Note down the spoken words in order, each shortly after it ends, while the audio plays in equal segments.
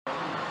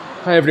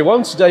Hi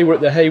everyone, today we're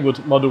at the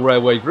Heywood Model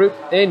Railway Group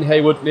in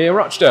Heywood near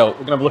Rochdale. We're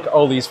going to have a look at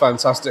all these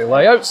fantastic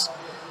layouts.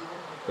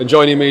 And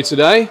joining me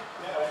today,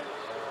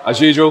 as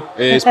usual,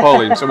 is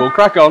Pauline. So we'll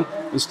crack on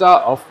and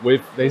start off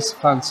with this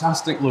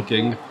fantastic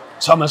looking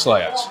Thomas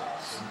layout.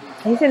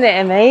 Isn't it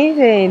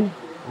amazing?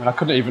 I mean, I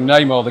couldn't even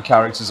name all the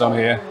characters on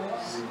here.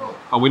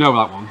 Oh, we know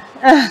that one.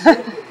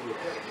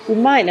 We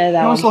might know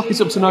that one. He always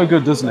looks up to no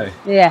good, doesn't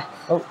he? Yeah.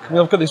 Oh, can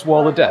we look at this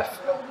wall of death?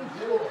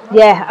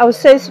 Yeah, I was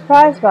so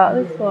surprised about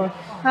this one.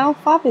 How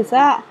fab is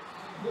that?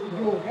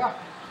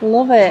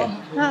 Love it.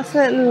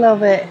 Absolutely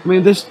love it. I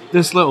mean, this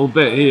little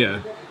bit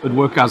here would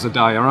work as a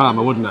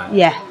diorama, wouldn't it?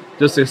 Yeah.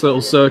 Just this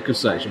little circus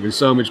section with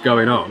so much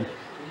going on.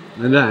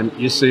 And then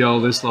you see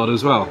all this lot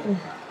as well.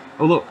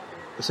 Oh look,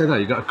 see there,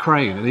 you've got a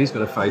crane and he's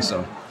got a face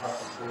on.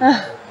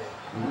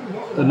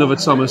 Another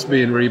Thomas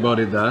being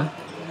rebodied there.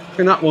 I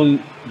think that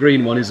one,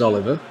 green one, is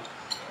Oliver.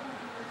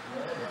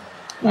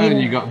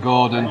 And you got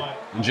Gordon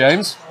and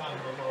James.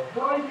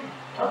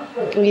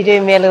 You're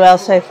doing really well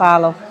so far,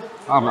 love.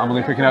 I'm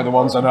only picking out the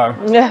ones I know.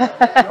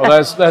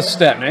 Well, there's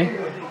Stepney.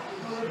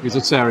 He's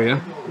a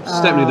terrier.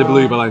 Stepney the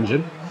Bluebell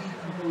engine.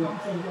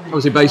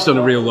 Obviously based on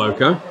a real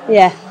loco.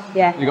 Yeah,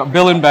 yeah. You've got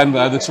Bill and Ben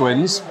there, the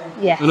twins.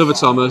 Yeah. Another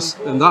Thomas.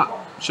 And that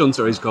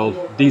shunter is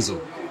called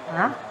Diesel.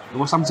 Huh? And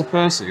what's happened to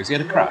Percy? Has he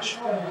had a crash?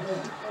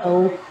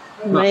 Oh,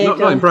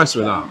 not impressed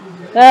with that.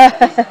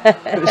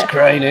 Look at this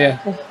crane here.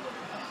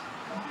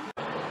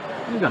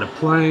 You've got a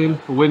plane,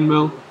 a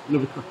windmill,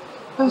 another.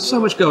 There's so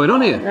much going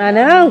on here. I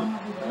know.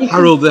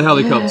 Harold the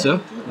helicopter,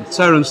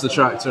 Terence the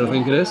tractor, I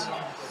think it is.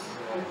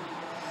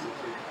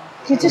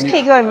 You just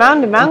keep going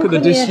round and round. Look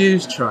at the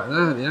disused track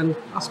there at the end.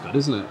 That's good,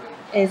 isn't it?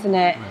 Isn't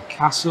it? A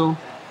castle,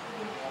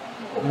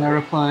 an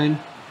aeroplane.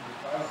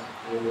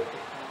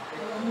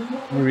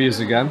 There he is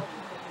again.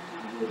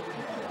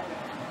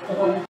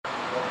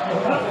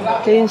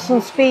 Doing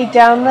some speed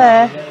down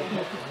there.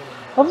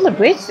 Over the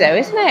bridge though,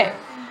 isn't it?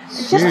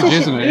 It's huge,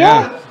 isn't it?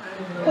 Yeah.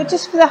 But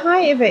just for the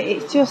height of it,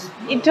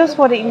 it does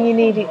what you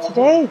need it to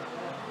do.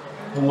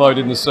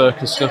 Unloading the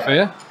circus stuff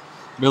here.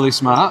 Billy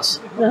Smarts.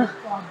 And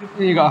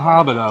you got a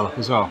harbour now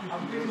as well.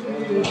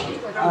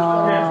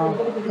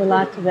 Oh, we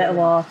like a bit of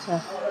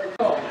water.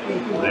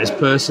 There's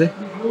Percy.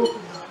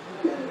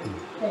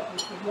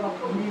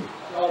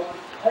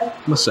 I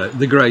must say,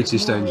 the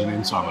greatest engine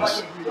in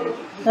Thomas.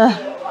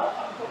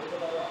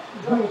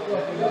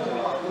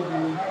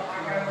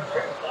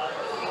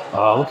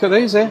 Oh, look at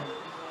these here.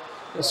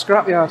 A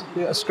scrapyard.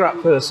 Yeah, a scrap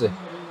Percy.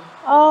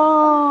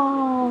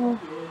 Oh.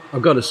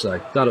 I've got to say,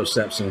 that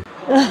upsets me.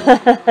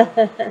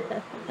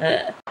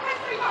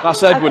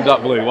 That's Edward,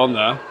 that blue one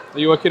there. Are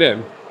you working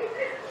him?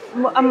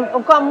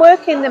 I'm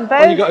working them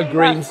both. Oh, you got a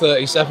green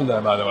 37 there,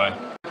 by the way.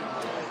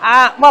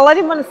 Well, I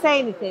didn't want to say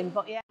anything,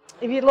 but yeah.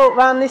 If you look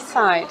round this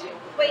side,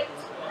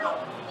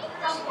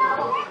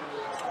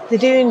 they're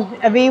doing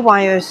a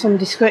rewire of some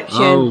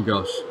description. Oh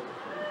gosh.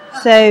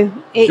 So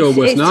it's your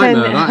worst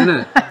nightmare, that,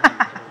 isn't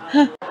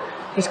it?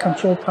 This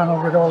control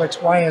panel with all its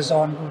wires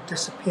on will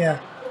disappear.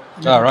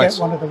 And you right. get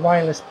one of the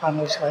wireless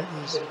panels like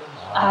these.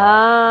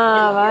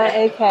 Ah,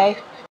 right, okay.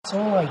 That's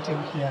all I do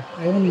here.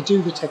 I only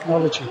do the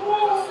technology.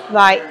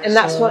 Right, and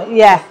that's So what,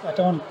 yeah. I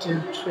don't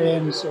do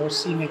trains or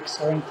scenics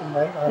or anything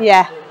like that.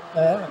 Yeah.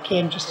 I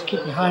came just to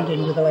keep my hand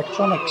in with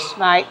electronics.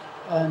 Right.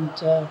 And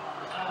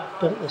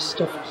built this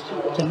stuff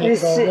to make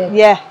it all work.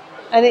 Yeah,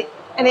 and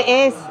it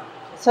is.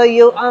 So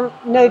you'll,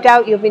 no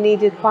doubt you'll be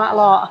needed quite a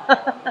lot.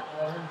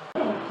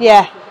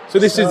 Yeah. So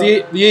this is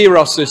the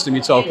EROS system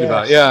you're talking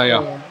about?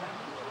 Yeah.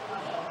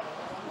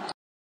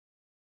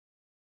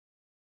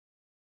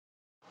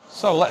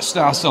 So let's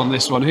start on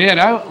this one here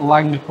now,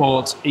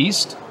 Langport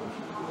East.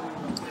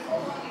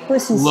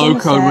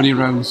 Loco running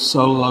around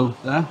solo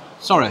there.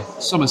 Sorry,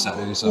 Somerset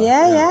did you say?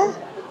 Yeah.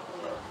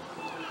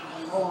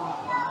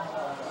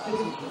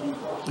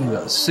 You've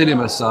got a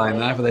cinema sign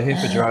there for the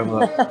Hippodrome,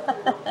 look.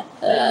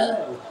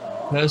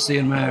 Percy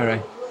and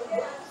Mary.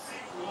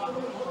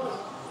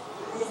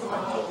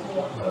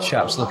 The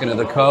chap's looking at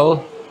the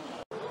coal.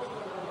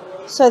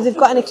 So they've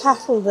got any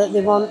cattle that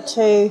they want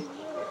to...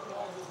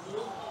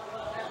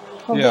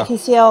 Probably you can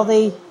see all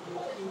the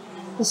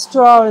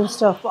straw and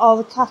stuff, but all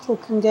the cattle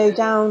can go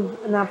down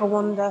and have a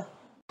wander.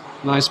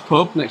 Nice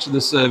pub next to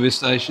the service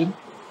station.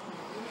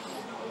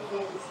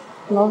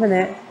 Loving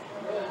it.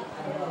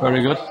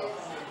 Very good.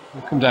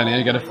 We'll come down here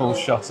and get a full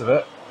shot of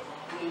it.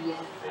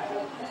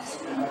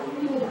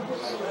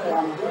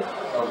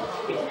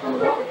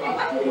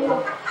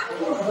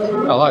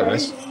 I like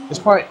this. It's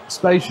quite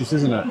spacious,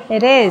 isn't it?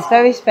 It is,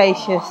 very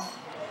spacious.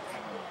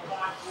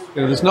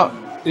 You know, there's not.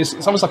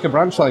 It's almost like a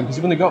branch line because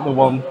you've only got the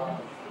one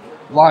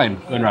line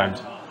going round.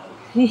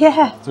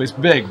 Yeah. So it's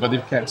big, but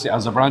they've kept it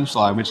as a branch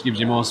line, which gives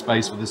you more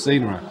space for the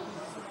scenery.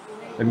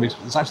 And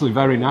it's actually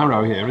very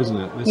narrow here, isn't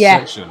it? This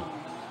section.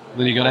 And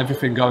then you've got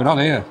everything going on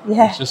here.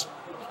 Yeah. It's just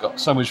got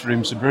so much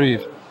room to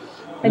breathe.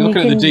 And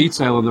looking at the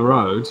detail on the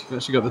road, you've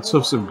actually got the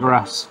tufts of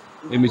grass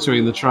in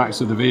between the tracks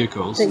of the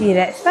vehicles. That you'd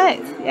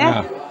expect,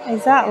 yeah.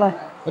 Exactly.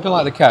 Looking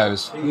like the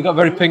cows. They've got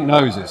very pink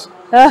noses.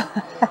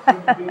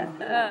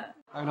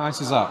 How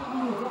nice is that?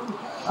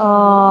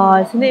 Oh,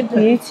 isn't it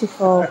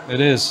beautiful? It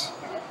is.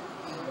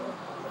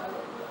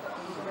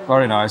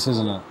 Very nice,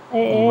 isn't it? It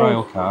is.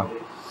 Rail car.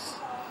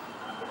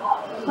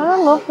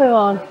 Oh, a lovely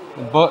one.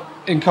 But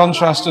in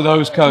contrast to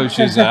those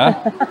coaches there,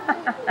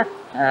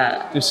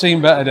 you've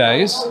seen better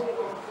days.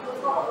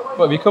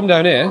 But if you come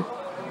down here,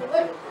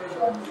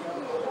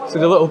 see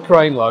the little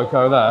crane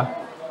loco there?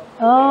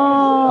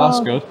 Oh. That's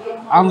good.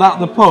 And at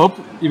the pub,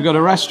 you've got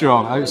a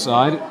restaurant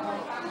outside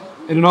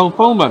in an old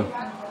Pullman.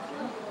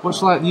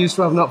 Much like they used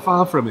to have not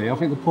far from me. I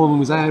think the Pullman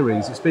was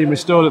Aries. It's been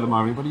restored at the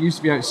moment, but it used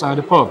to be outside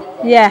a pub.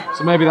 Yeah.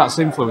 So maybe that's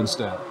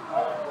influenced it.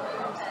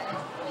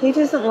 He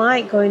doesn't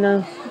like going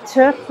on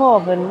to a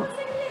pub and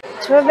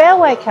to a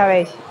railway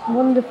carriage.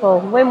 Wonderful.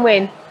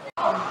 Win-win.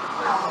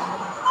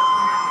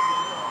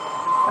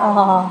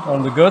 Oh.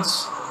 On the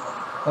goods.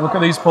 And look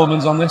at these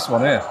Pullmans on this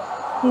one here.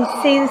 You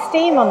see the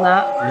steam on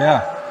that?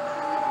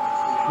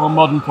 Yeah. More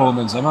modern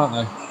Pullmans, them, aren't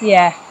they?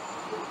 Yeah.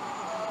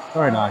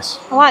 Very nice.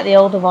 I like the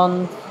older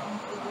ones.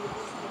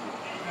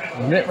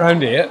 We'll nip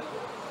round here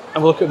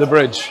and look at the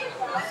bridge.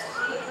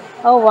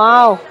 Oh,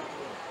 wow.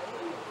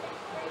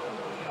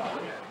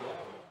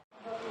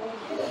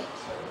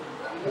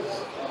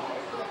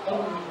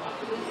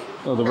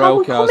 Oh, the Can rail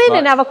we car's come in back.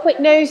 and have a quick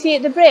nosy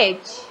at the bridge?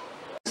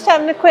 Just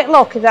having a quick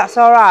look, if that's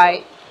all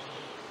right.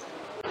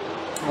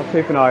 I'll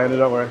keep an eye on it,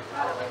 don't worry.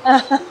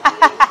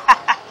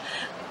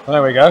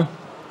 There we go.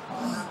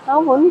 Oh,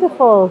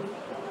 wonderful.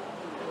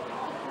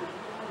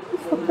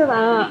 Just look at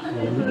that.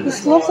 I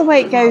just love the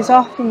way it goes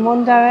off in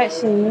one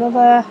direction,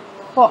 another.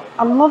 But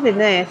I'm loving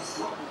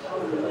this.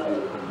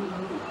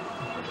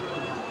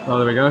 Oh,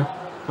 there we go.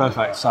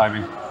 Perfect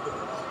timing.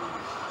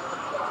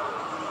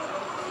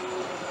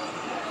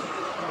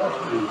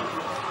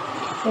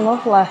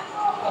 Lovely.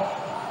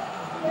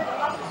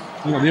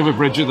 You've got the other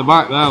bridge at the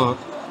back there, look.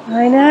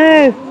 I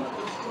know.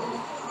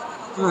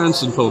 And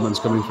some Pullmans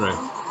coming through.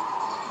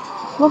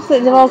 Love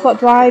that they've all got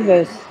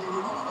drivers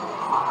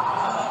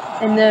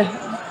in the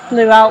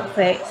blue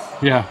outfits.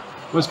 Yeah.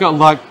 Well, it's got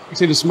like, you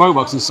see the smoke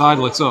box inside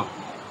lit up.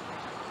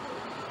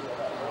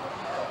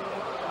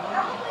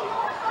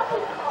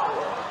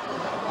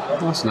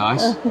 That's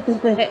nice.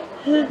 Isn't it?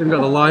 They've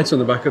got the light on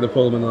the back of the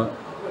Pullman, look.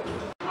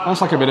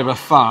 That's like a bit of a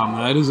farm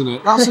there, isn't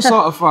it? That's the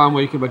sort of farm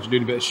where you can imagine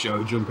doing a bit of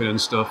show jumping and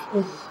stuff.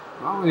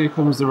 Oh, here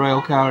comes the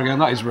rail car again.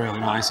 That is really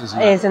nice, isn't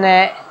it? Isn't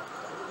it?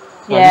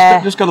 Right,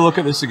 Yeah. just got to look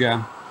at this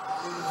again.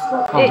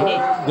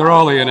 Oh, they're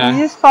all here now. You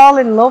just fall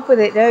in love with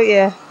it, don't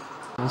you?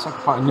 It's like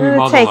quite a I'm new gonna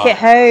model. take it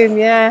home,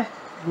 yeah.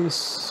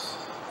 It's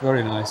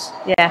very nice.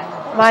 Yeah,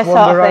 my Wander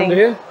sort of around thing.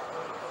 here.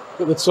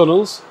 Look at the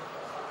tunnels.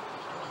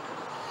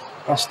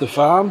 That's the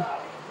farm.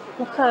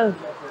 Look at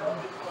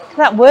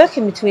that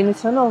working between the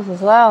tunnels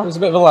as well. There's a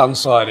bit of a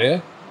landslide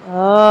here.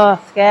 Oh,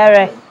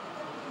 scary.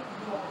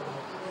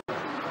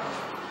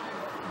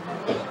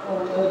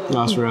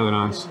 That's really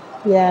nice.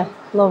 Yeah,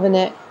 loving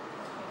it.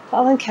 Got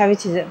all them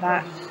carriages at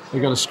back.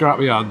 You've got a scrap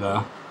yard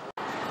there.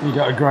 You've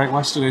got a Great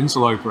Western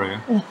interloper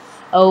here.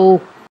 Oh,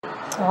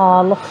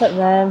 look at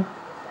them.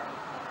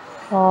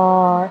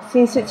 Oh, it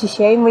seems such a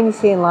shame when you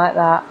see them like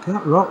that. Look at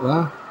that rock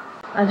there.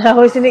 I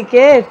know, isn't it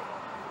good?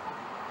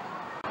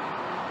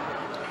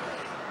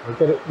 I'll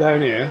get it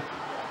down here.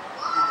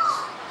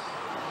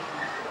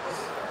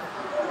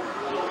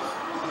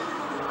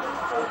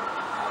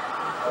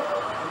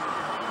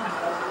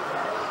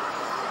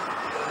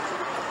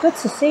 Good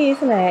to see,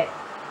 isn't it?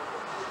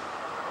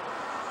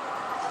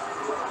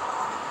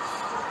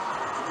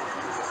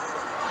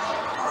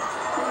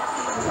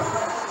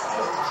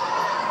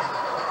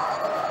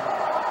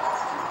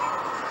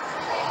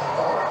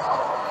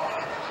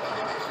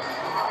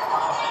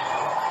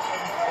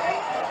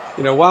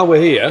 You know, while we're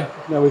here,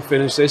 now we've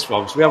finished this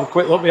one, so we have a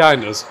quick look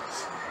behind us.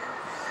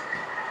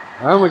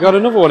 And we got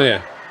another one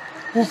here.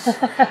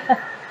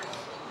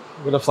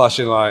 With a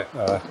flashing light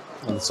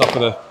on the top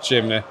of the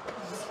chimney.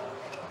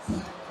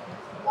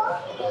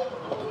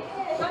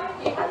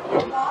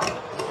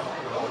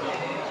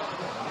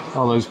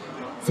 All those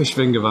fish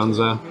finger vans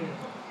there.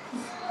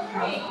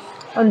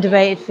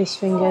 Underrated fish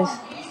fingers.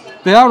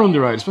 They are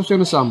underrated, especially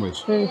on a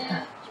sandwich.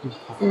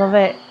 Love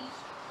it.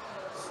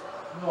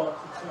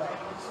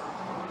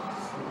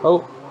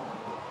 Oh,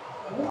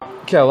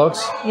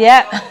 Kellogg's.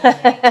 Yeah.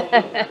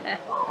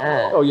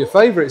 Oh, your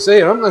favourites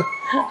here, aren't they?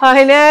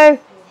 I know.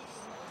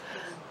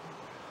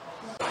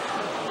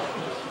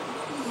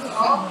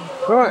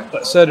 Right,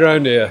 let's head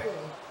around here.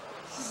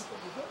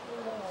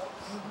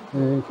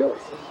 There you go.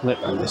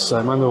 Nip round this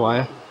side, mind the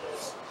wire.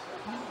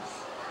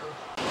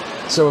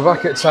 So we're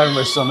back at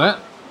Townley Summit.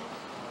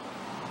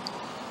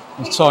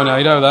 There's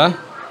Tornado there.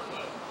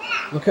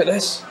 Look at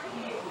this.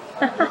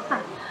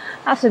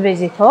 That's a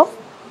busy pub.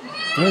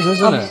 It is,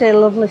 isn't Obviously it? a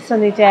lovely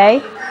sunny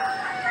day.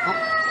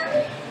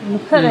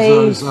 Look at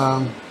Here's these.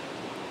 those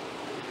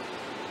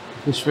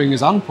fish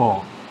fingers and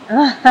pork.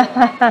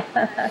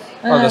 Oh,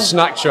 the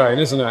snack train,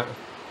 isn't it?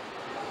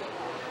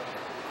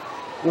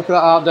 Look at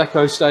that Art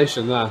Deco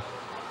station there.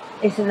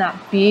 Isn't that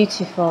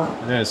beautiful?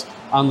 It is.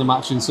 And the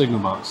matching signal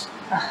box.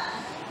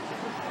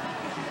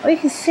 Oh, you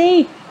can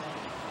see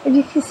And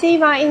you can see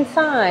right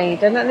inside.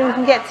 I don't know if you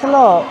can get to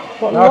look.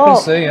 But I look. can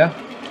see,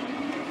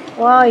 yeah.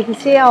 Wow, you can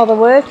see all the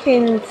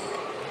workings.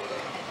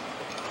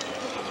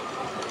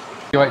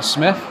 H.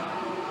 Smith.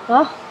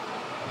 Oh,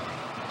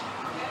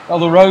 All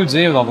the roads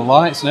here with all the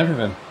lights and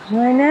everything.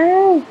 I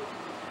know.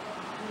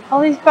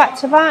 All these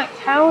back-to-back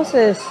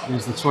houses.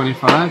 Here's the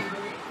 25.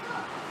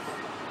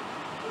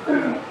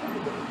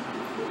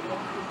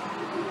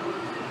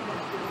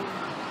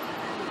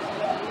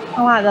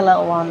 I like the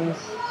little ones.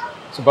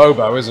 It's a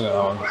Bobo, isn't it,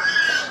 that one?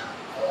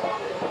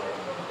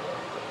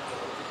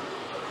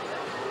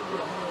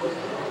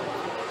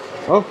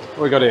 Oh, what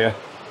we got here?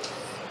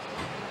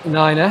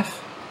 9F.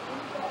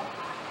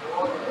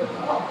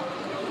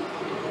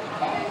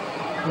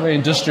 Very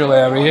industrial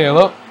area here,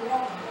 look.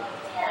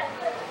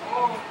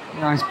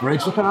 Nice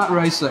bridge. Look at that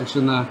race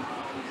section there.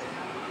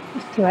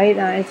 It's great,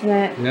 that, isn't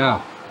it?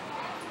 Yeah.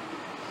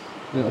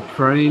 Little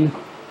crane.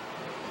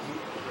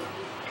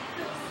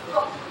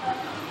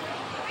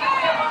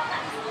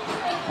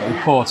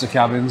 Little porter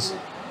cabins.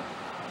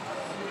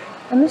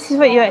 And this is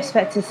what you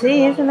expect to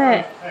see, isn't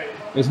it?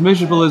 As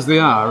miserable as they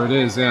are, it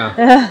is, yeah.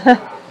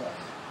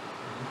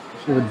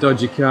 Should have a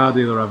dodgy car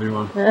dealer having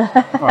one.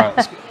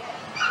 Alright,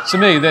 to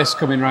me, this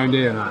coming round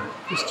here now,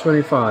 it's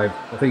 25.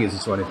 I think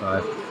it's a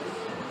 25.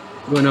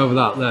 Going over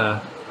that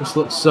there, this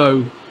looks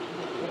so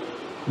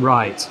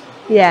right.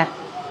 Yeah.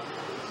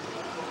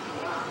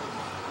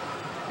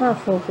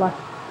 That's lovely.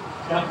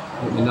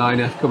 The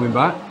 9F coming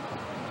back.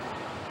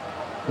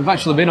 We've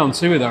actually been on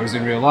two of those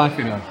in real life,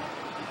 you know.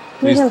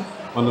 These, Really?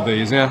 one of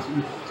these, yeah.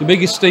 It's the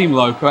biggest steam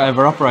loco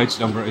ever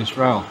operated on British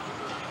Rail.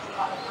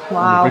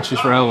 Wow.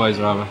 British Railways,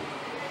 rather.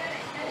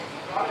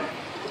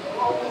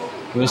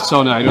 There's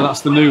Tornado, that's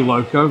the new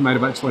loco, made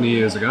about 20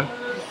 years ago.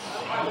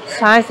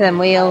 Size of them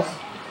wheels.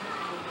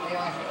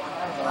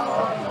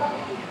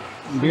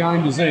 And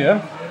behind us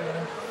here,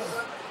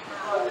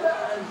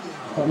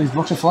 got these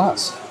block of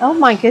flats. Oh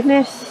my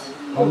goodness.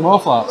 And more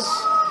flats.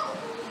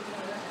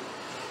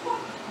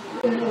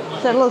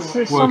 So it looks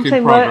like Work in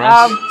something. progress.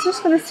 I'm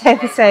just going to say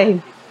the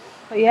same.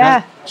 But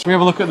yeah. Should we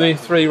have a look at the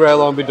 3 rail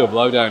Ombi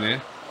Dublo down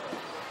here?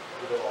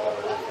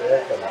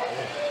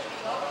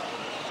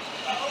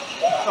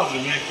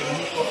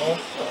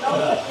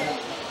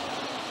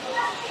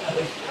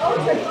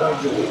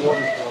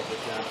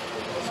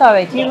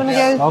 Sorry, do you want to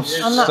go I'll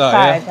on that start,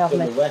 side yeah. of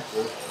me?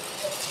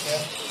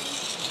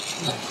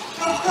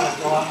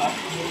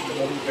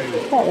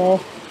 Get there.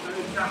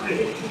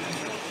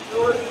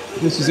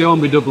 This is the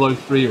Ombi Dublo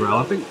 3 rail.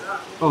 I think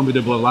Ombi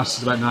Dublo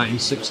lasted about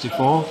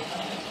 1964.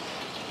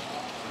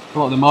 A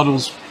lot of the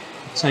models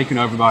taken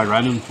over by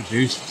Renault and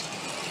produced.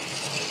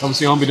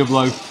 Obviously Ombi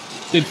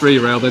Dublo did 3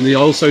 rail, then they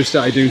also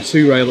started doing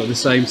 2 rail at the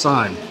same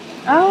time.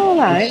 Oh,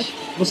 right.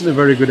 Which wasn't a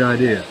very good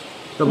idea.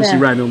 Obviously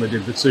Yeah. Renault only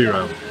did the 2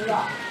 rail.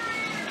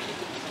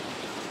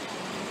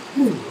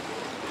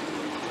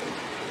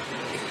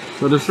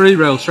 So the 3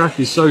 rail track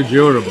is so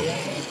durable,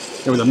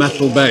 with a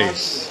metal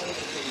base.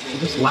 It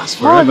just lasts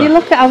Well, forever. if you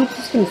look at, I was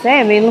just going to say,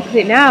 I mean, look at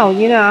it now.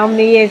 You know, how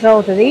many years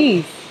old are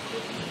these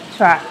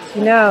tracks,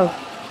 you know?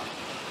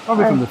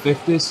 Probably from the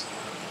 50s.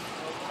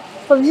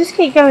 But they just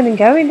keep going and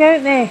going,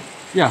 don't they?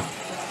 Yeah.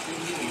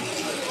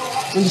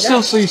 And you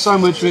still see so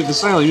much of it for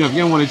sale. You know, if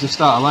you wanted to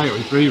start a layout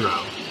with 3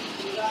 rail,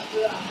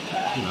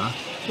 you know,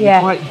 Yeah.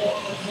 quite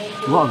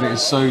a lot of it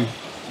is so,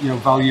 you know,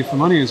 value for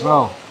money as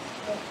well.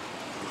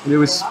 And it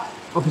was,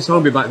 obviously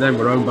Ombi back then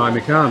were owned by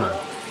Meccano.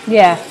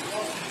 Yeah.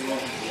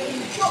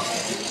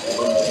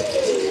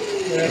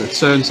 A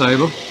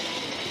turntable.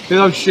 See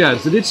those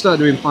sheds, they did start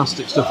doing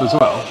plastic stuff as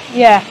well.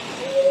 Yeah.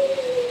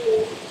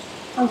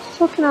 I'm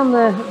just looking on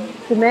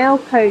the mail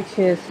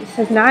coaches. It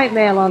says night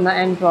mail on that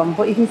end one,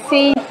 but you can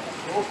see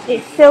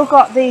it's still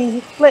got the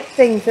flip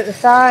things at the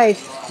side,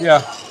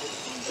 Yeah.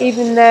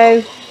 even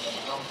though...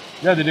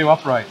 Yeah, they do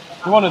operate.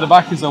 The one at the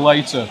back is a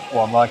later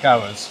one, like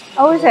ours.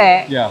 Oh, is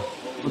it? Yeah.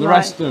 But the Right.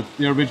 rest of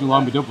the original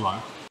Ombi Dublo,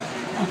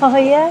 Oh,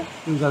 yeah?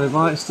 things added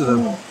lights to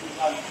them.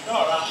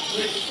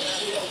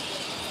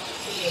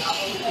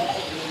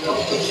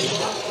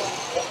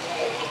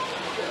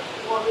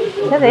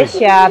 Look at this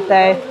yard,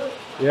 though.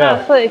 Yeah.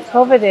 Absolutely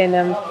covered in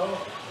them.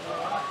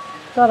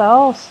 Got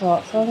all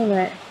sorts, hasn't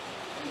it?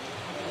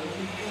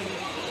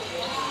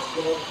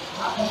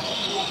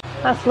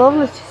 That's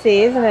lovely to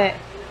see, isn't it?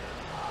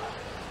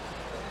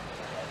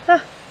 Huh.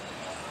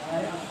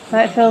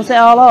 That fills it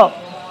all up.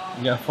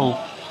 You get a full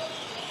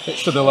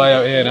pitch to the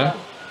layout here now.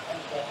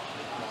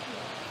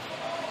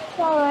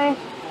 Sorry.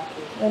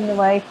 In the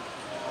way.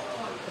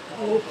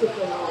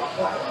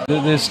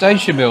 The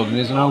station building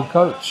is an old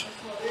coach.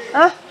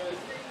 Ah.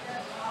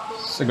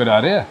 It's a good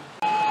idea.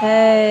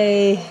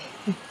 Hey.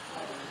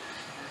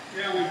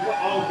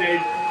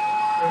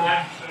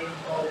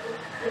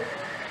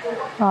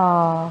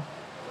 Oh.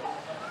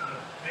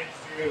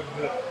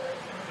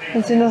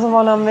 There's another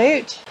one on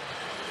route.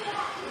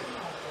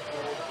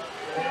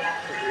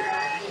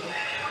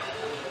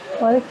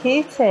 What a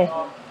cutie.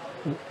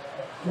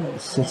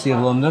 City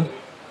of London.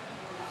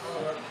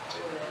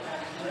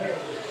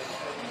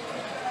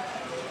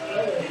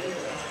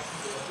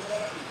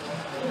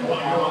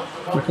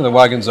 at the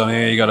wagons on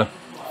here. You got a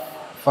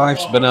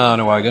Fife's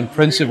Banana Wagon,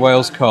 Prince of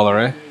Wales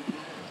Colliery,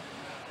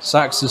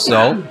 Saxon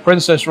Salt,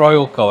 Princess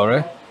Royal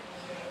Colliery,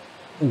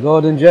 and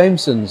Gordon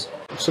Jameson's.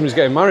 Somebody's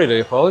getting married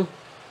here, Polly.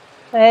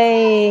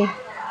 Hey,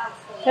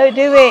 don't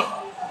do it.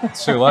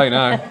 It's too late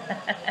now.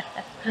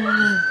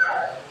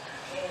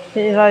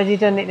 You've already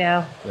done it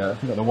now. Yeah,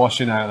 got the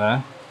washing out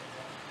there.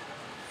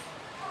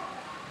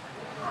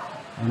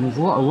 And there's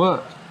a lot of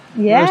work.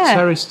 Yeah. There's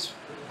terraced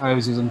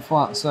houses and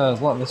flats there.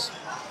 There's a lot of this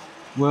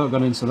work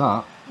gone into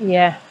that.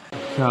 Yeah.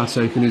 Car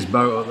taking his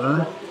boat up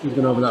there. He's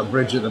gone over that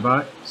bridge at the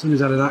back.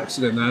 Somebody's had an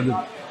accident there.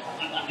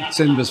 The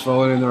timber's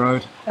falling in the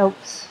road.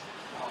 Oops.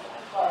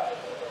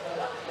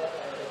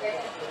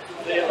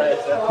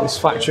 This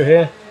factory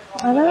here.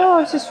 I know,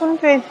 I was just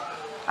wondering.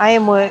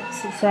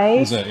 Ironworks, it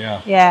says. Is it?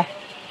 Yeah. Yeah.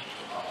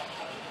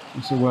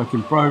 It's a work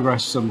in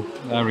progress, some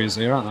areas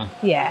here, aren't there?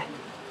 Yeah.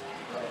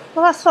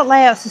 Well, that's what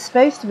layouts are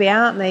supposed to be,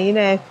 aren't they? You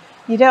know,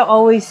 you don't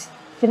always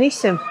finish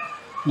them.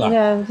 No. You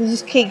know, they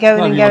just keep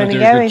going and you going want to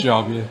and do a going. good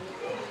job, you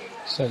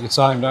take your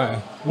time, don't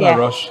you? No Yeah.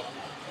 rush.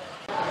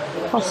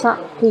 What's that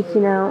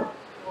peeking out?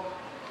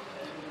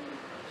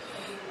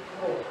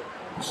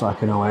 It's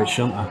like an OH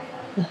shunter.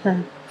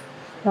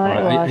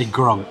 Right, A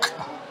gronk.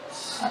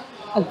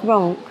 a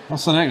gronk.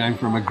 What's the nickname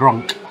for him? A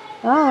gronk.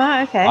 Oh,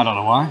 right, okay. I don't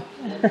know why.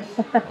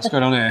 What's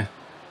going on here?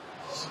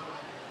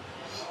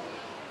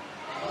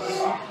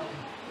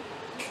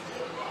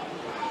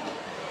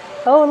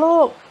 Oh,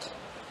 look.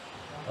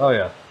 Oh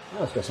yeah.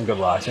 Oh, it's got some good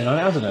lighting on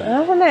it, hasn't it?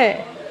 Hasn't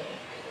it?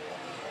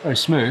 Very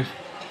smooth.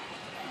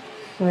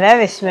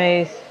 Very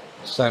smooth.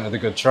 Starting with a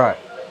good track.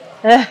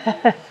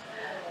 It's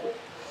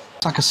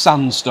like a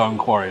sandstone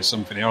quarry or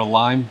something here, or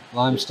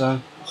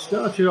limestone. It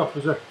started off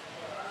as a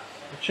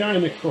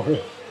China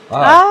quarry.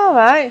 Ah. Oh,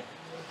 right.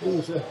 It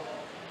was a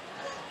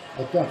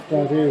daft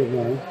idea of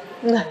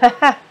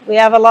mine. We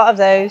have a lot of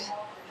those.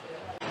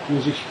 There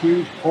was a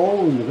huge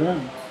hole in the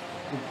ground.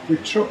 The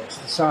trucks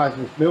the size of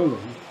this building.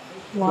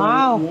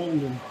 Wow.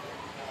 Going around,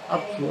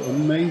 absolutely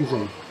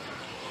amazing.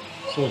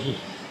 So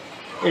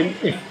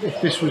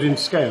if this was in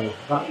scale,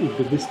 that would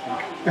be this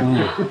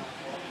big.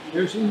 It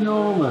was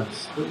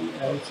enormous. But,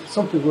 it's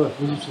something worth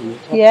visiting.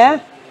 Yeah.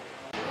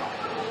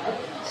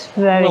 It's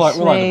very we like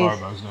the smooth.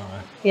 Borbos, don't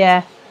we?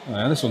 Yeah. Oh,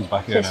 yeah, this one's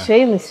back It's here now.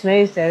 extremely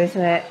smooth though,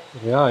 isn't it?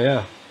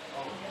 Yeah.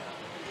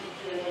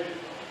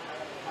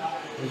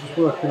 We're just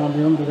working on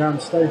the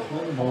underground station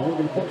at the moment. We're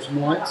going to put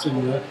some lights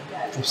in there.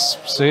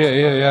 See it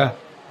here, yeah.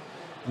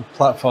 The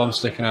platform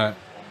sticking out.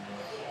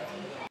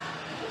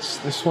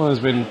 This one has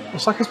been,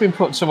 it's like it's been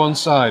put to one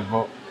side,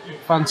 but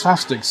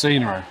fantastic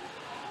scenery.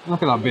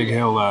 Look at that big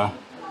hill there.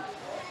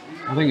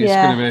 I think it's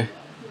going to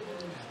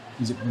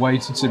be, is it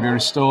waited to be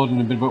restored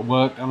and a bit of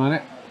work done on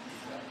it?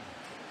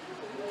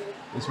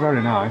 It's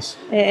very nice.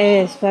 It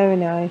is very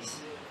nice.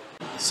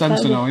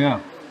 Sentinel, yeah.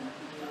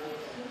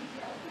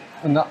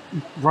 And that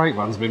brake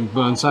van's been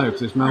burnt out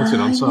because it's melted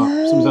on top.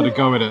 Someone's had a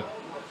go at it,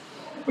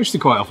 which they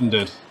quite often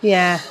did.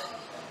 Yeah.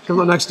 Come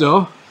look next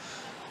door.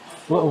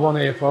 Little one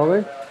here,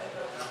 probably.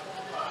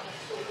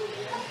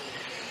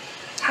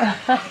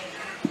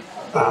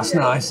 That's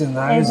nice in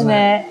there, isn't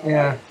it?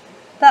 Yeah.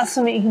 That's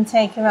something you can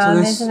take around,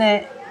 isn't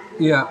it?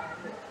 Yeah.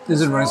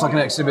 This is right. It's like an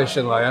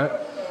exhibition layout.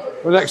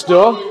 We're next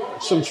door.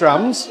 Some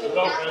trams.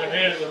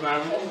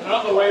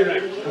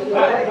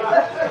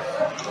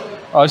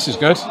 Oh, this is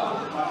good.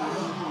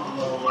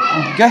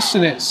 I'm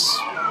guessing it's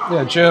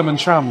German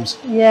trams.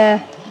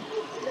 Yeah.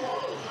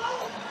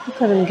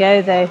 Look at them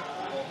go though.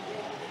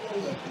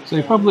 So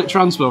if public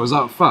transport was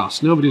that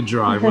fast, nobody'd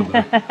drive, would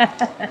they?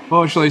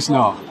 Fortunately, it's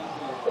not.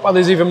 Well,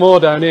 there's even more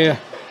down here.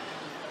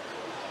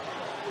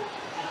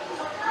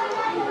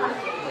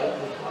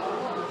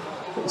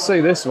 Didn't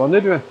see this one,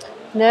 did we?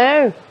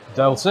 No.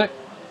 Deltic.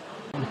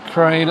 The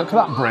crane. Look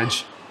at that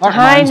bridge. That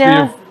reminds me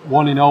of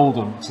one in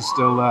Oldham, which is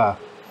still there.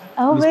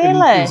 Oh,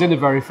 really? It's in a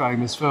very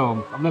famous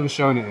film. I've never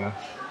shown it here.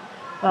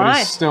 But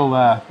Right. it's still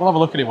there. We'll have a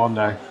look at it one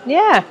day.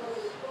 Yeah.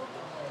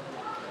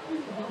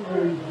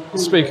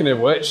 Speaking of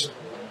which,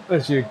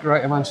 there's your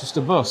Greater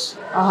Manchester bus.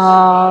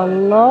 Oh,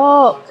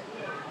 look.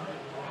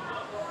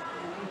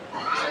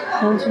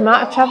 And you might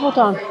have travelled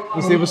on.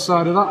 There's the other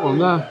side of that one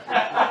there.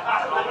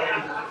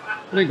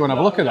 We didn't go and have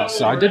a look at that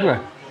side, did we?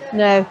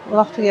 No,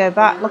 we'll have to go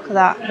back. Look at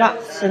that.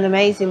 That's an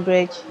amazing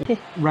bridge.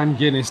 Ran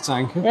Guinness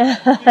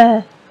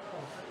tanker.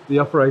 The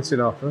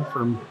operating offer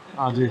from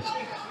our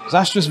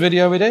disastrous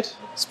video we did.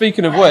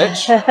 Speaking of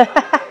which,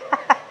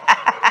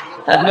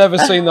 I've never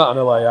seen that on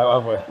a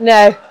layout, have we?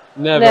 No.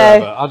 Never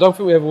ever. I don't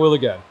think we ever will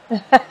again.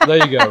 There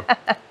you go.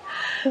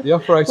 The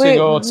operating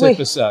or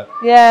tipper set.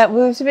 Yeah,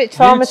 we was a bit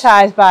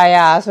traumatised by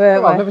ours,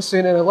 weren't we? I've never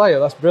seen it in a layout.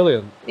 That's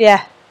brilliant.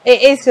 Yeah,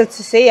 it is good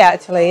to see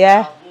actually,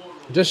 yeah.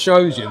 It just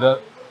shows you that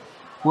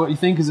what you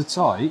think is a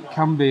toy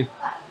can be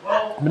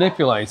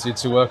manipulated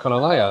to work on a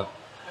layout.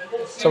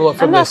 Let's have a look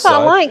from And this that's what I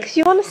side. like, because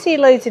you want to see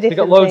loads of different They've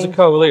got loads things. of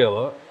coal here,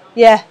 look.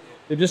 Yeah,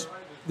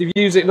 They've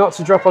used it not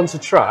to drop onto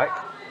track,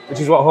 which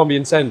is what Hornby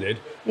intended,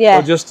 yeah.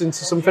 or just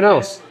into something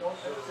else.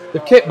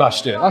 They've kit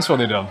bashed it, that's what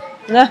they've done.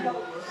 No.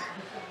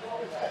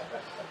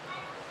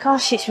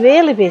 Gosh, it's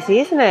really busy,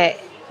 isn't it?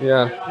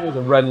 Yeah, here's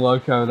a Wren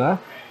loco there.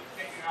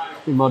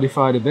 Been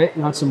modified a bit,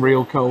 and had some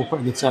real coal put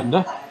in the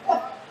tender.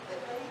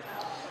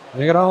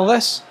 And you got all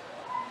this.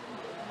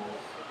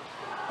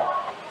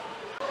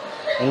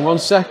 In 1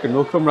 second,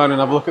 we'll come round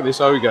and have a look at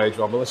this O gauge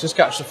one, but let's just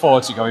catch the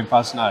 40 going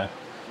past now.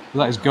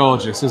 That is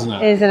gorgeous, isn't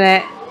it? Isn't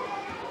it?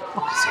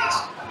 Look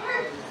at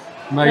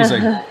it.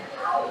 Amazing.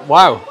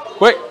 Wow,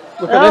 quick,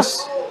 look at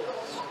this.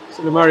 It's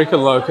an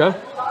American loco.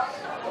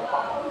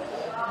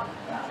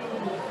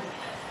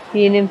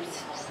 Union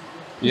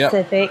Yep.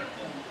 Pacific.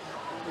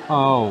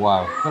 Oh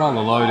wow, look at all the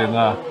load in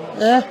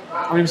there.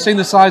 I mean, you've seen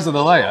the size of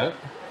the layout.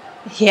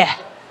 Yeah.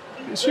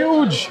 It's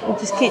huge. It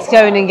just keeps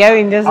going and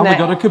going, doesn't And it? we've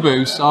got a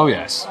caboose, oh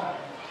yes.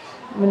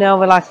 We know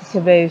we like a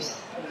caboose.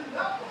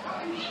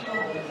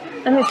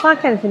 And it's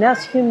like anything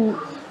else, you can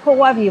put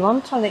whatever you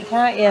want on it,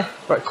 can't you?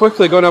 Right,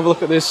 quickly go and have a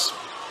look at this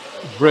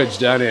bridge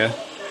down here.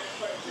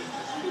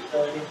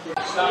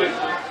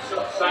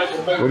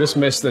 We just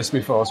missed this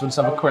before, so we'll just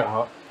have a quick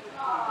look.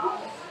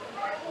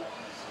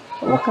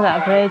 Look at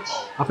that bridge.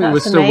 I think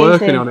we're still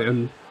working on it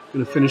and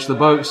going to finish the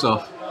boats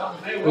off.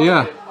 But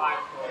yeah,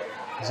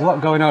 there's a lot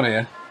going on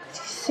here.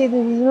 See,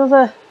 there's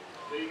another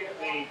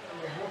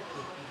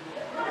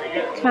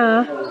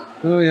car.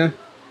 Oh yeah.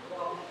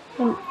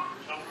 And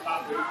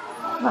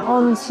that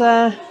one's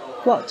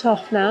blocked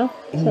off now.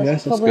 So Oh,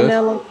 yes, that's probably good.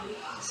 no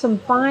some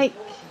bike.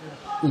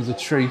 There's a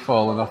tree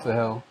falling off the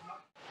hill.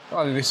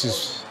 I think this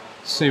is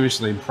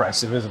seriously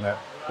impressive, isn't it?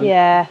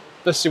 Yeah.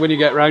 Especially when you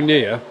get round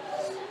here.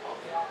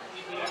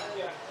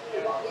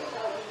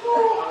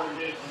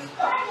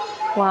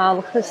 Wow,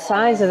 look at the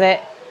size of it.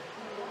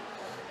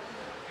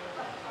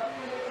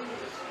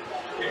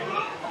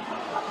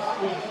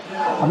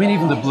 I mean,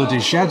 even the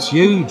bloody shed's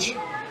huge.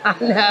 I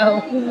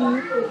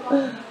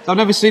know. I've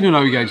never seen an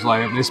O gauge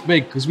layout this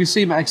big because we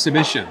see them at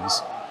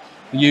exhibitions.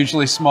 They're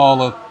usually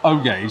smaller O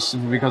gauge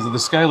simply because of the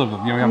scale of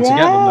them. You know, you have to get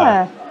them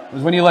there.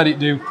 Whereas when you let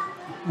it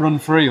run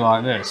free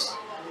like this.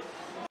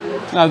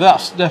 No,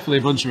 that's definitely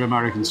a bunch of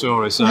American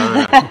tourists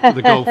with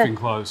the golfing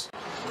clothes.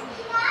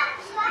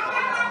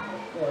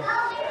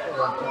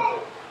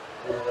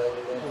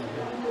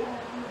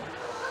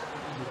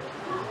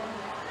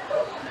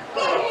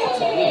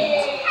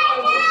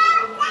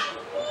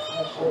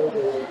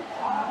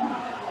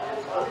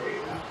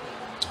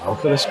 Oh,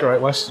 look at this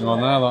Great Western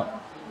one there, look.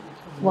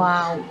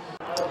 Wow.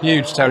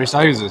 Huge terrace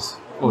houses,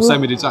 or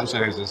semi-detached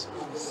houses.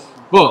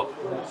 But,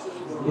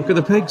 look at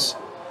the pigs.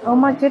 Oh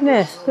my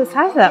goodness, the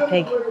size of that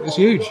pig. It's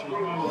huge.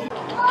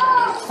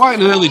 Quite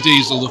an early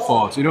diesel, the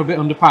Ford, you know, a bit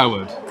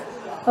underpowered.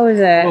 Oh, is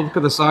it? Well, look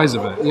at the size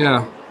of it,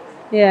 yeah.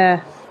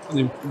 Yeah. And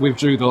then we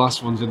withdrew the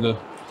last ones in the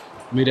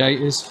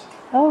mid-80s.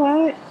 Oh,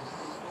 right.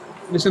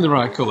 It's in the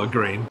right colour,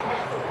 green.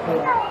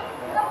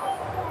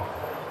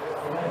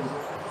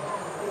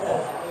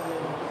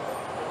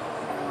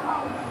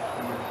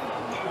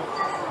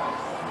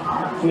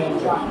 Can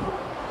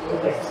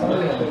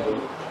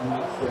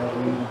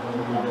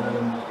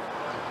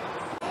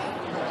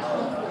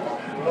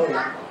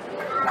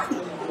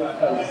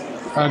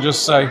I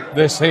just say,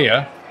 this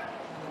here,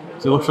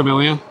 does it look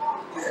familiar?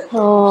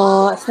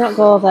 Oh, let's not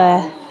go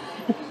there.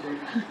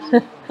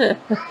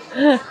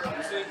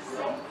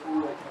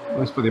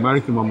 Let's put the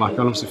American one back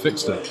on, obviously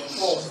fixed it.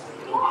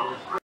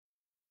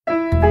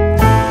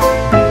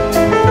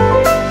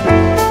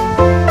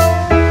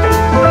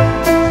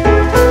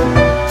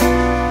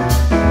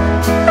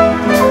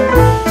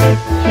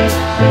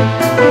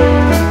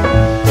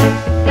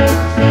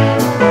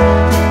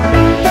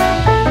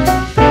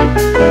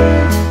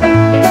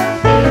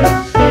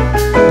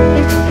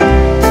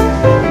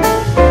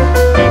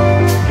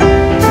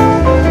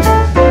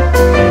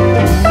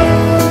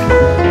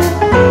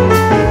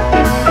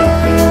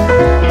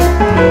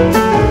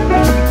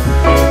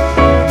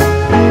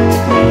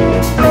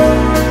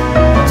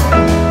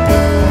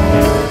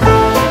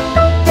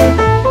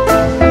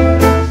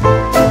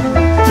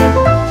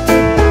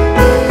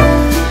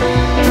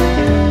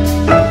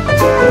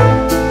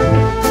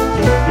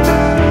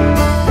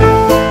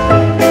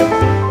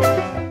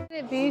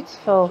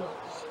 Beautiful.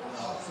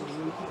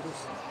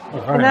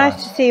 Oh, very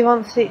Nice to see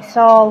once it's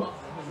all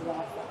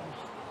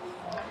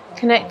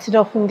connected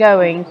up and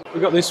going.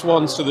 We've got this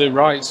one to the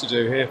right to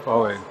do here,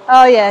 Pauline.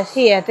 Oh yeah,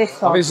 here,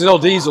 this I one. think this is all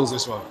diesels,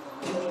 this one.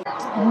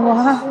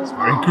 Wow. It's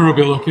very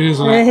grubby looking,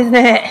 isn't it? Isn't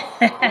it?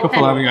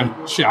 Couple having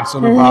a chat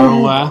on a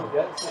barrel there.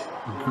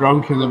 A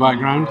gronk in the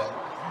background.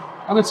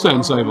 And a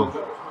turntable.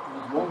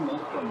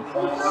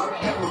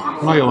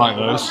 I know you like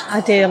those.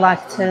 I do like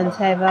a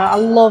turntable. I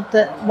love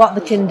what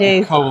they can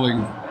do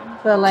Coaling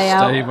for a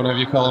layout. stave, whatever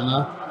you call them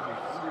now.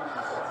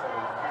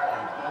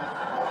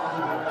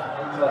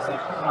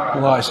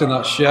 Lights in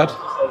that shed.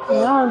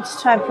 No, I'm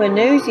just trying to put a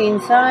nosy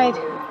inside.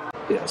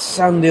 Yeah,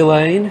 Sandy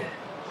Lane.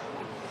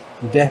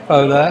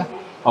 Depot there.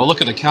 Oh,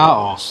 look at the cart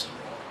horse.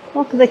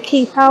 Look at the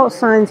keep out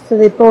signs for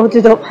the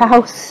boarded up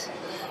house.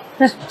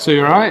 So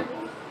you're right.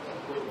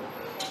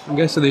 I'm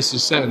guessing this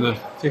is set in the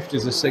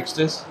 50s or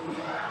 60s.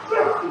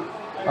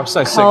 I'd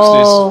say 60s.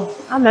 Coal.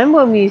 I remember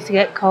when we used to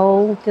get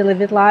coal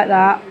delivered like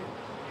that.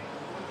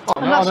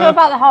 I'm not sure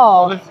about the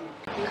horse.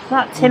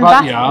 That timber.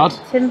 Backyard.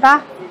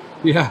 Timber.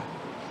 Yeah.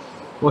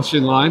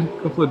 Washing line.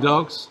 A couple of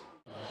dogs.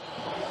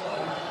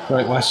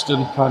 Great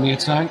Western pannier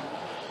tank.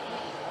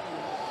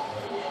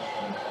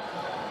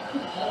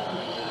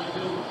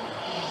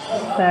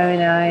 Very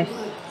nice.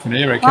 You can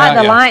hear it, I like can't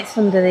the you? lights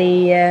under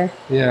the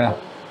Yeah.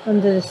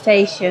 under the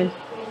station.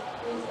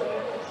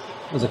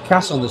 There's a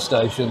cask on the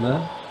station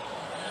there.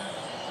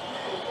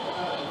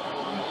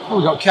 Oh,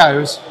 we've got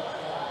cows.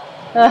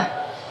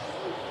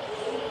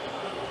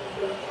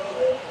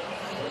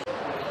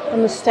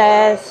 On the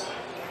stairs.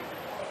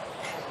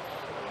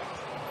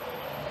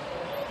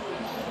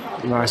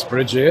 Nice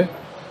bridge here.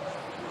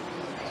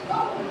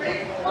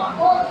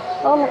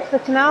 Oh, look at the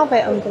canal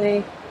bit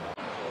underneath.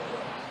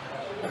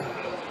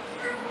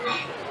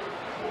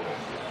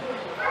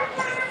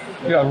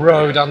 We've got a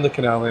road and the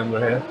canal under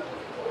here.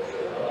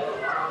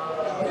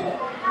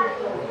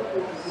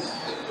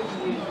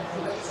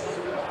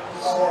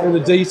 Look at the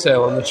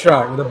detail on the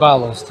track with the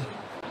ballast.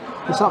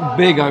 It's that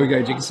big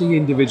O-gauge, you can see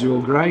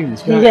individual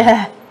grains, can't you?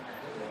 Yeah.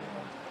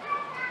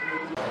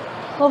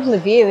 Lovely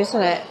view,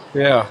 isn't it?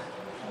 Yeah.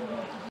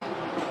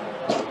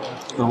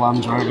 The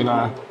Land Rover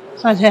there.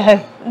 I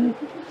know.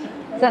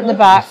 It's at the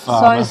back, The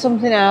farmer. sorting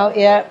something out,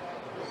 yeah.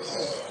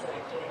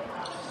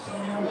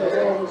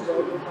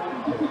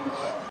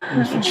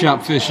 There's for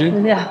chap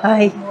fishing.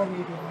 Aye.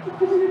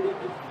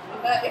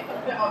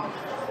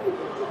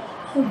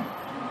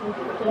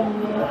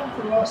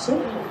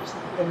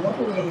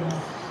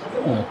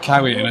 Oh,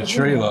 cow eating a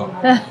tree, look.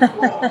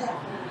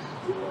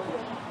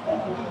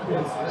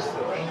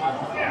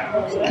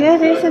 It's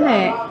good, isn't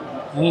it?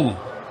 Mm.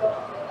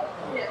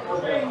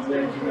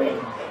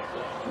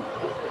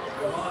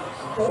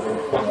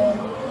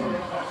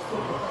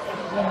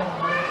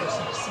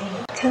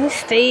 Look at the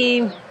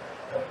steam.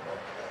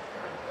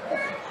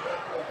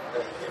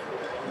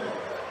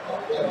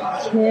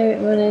 You can hear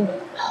it running.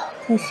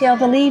 Can you see all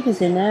the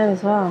levers in there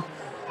as well?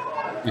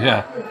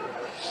 Yeah.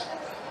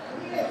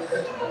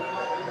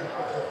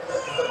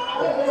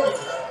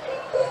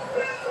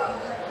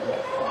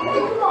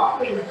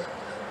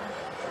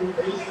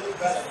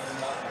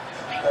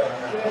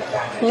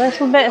 A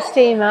little bit of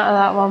steam out of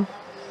that one.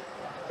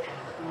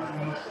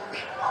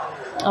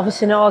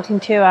 Obviously not working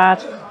too hard.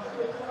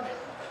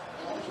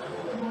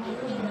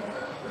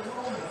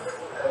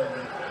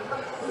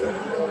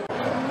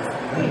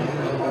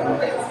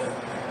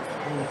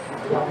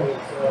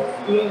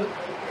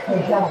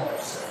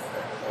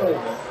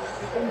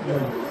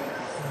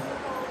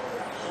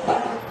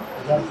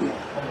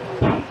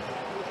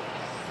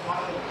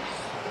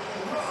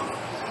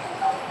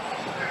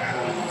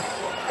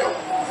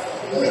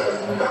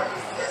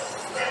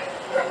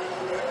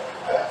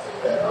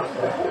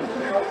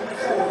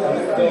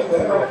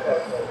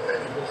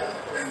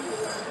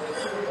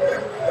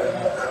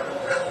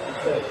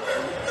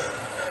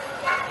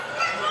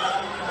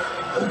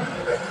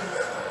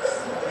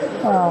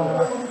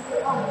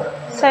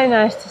 Oh, so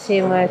nice to see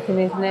him working,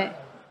 isn't it?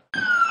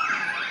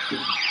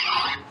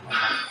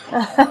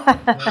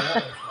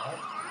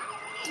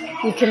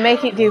 You can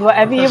make it do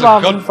whatever There's you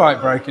want. a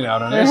gunfight breaking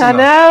out on it, isn't I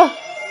there? know.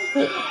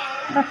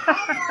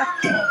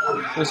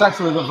 It's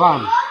actually the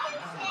van.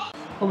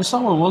 Well, we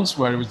saw one once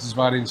where it was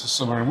divided into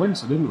summer and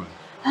winter, didn't we?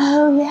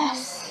 Oh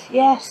yes,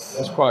 yes.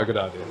 That's quite a good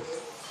idea.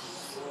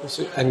 Let's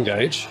see,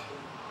 engage.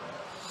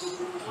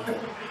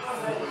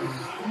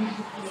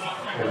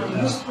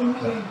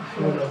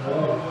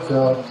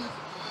 So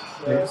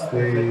it's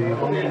the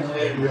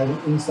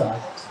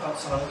inside.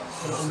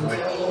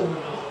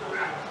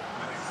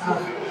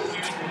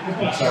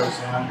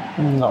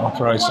 Not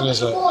operating,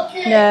 is it?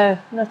 No,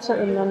 not at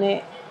the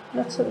minute.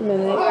 Not at the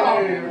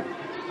minute.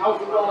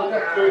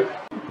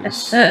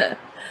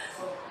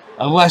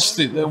 Unless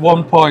at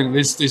one point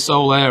this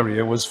whole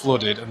area was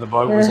flooded and the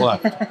boat was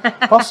left.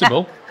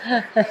 Possible.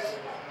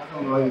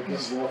 No,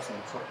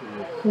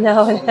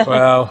 no.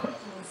 Well,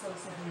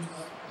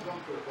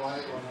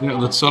 you got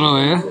the tunnel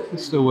here. They're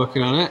still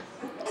working on it.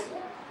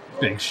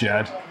 Big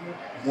shed.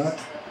 Good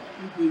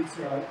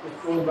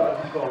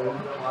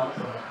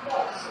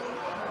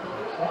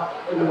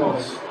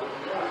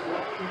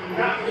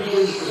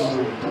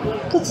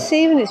to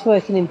see when it's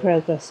working in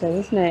progress, though,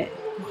 isn't it?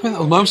 I think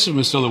most of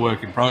them are still a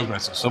work in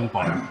progress at some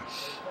point.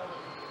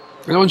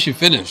 And once you're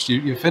finished,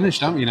 you're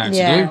finished, haven't you, now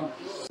Yeah. to do?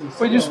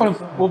 We just want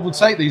to, we'll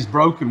take these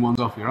broken ones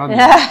off your hand.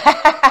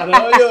 I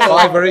know you're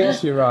 $5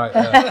 each, you're right.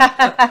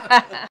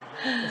 Yeah.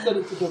 I said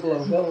it's a double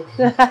O bill.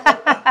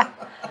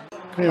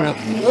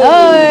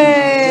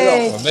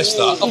 Oh! We missed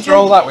that. After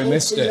all that, we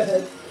missed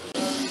it.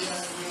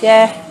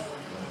 Yeah.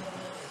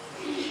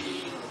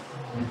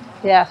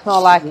 Yeah, it's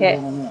more like it.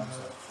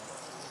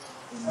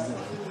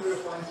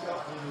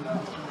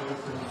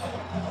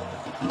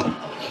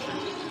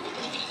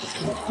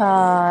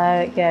 Oh,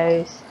 there it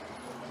goes.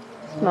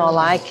 It's more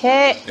like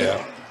it.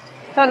 Yeah.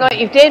 Don't know what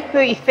you did,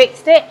 but you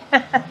fixed it.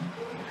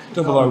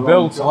 Double O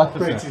bill,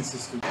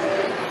 telepathy.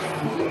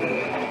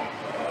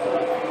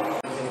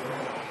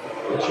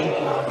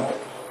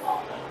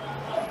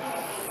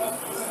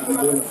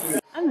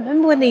 I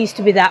remember when they used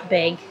to be that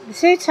big. They're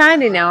so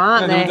tiny now,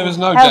 aren't they? There was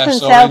no Health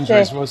deaths and or safety.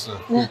 injuries, was there?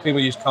 People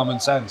used common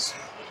sense.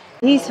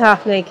 He's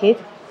half naked.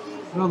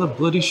 Oh, the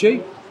bloody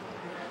sheep.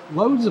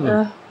 Loads of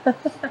them.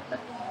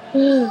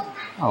 I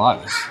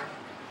like this.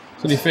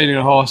 So you're feeding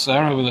a horse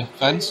there over the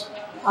fence?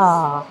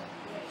 Ah.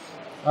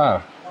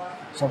 Oh,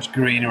 such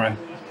greenery.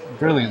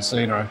 Brilliant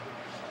scenery.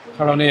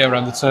 Around here,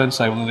 around the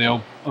turntable and the old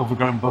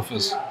overgrown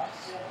buffers.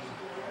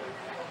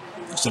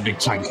 It's a big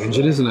tank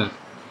engine, isn't it?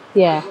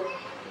 Yeah.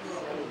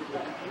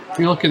 If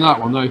you look in that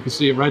one though, you can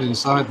see it red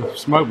inside, the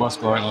smoke box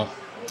glowing up.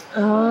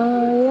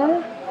 Oh,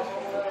 yeah.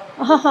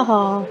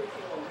 Oh,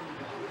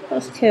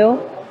 that's cool.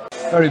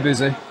 Very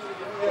busy.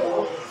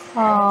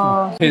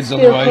 Oh, Kids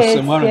on the way kids,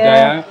 somewhere, yeah. a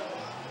day out.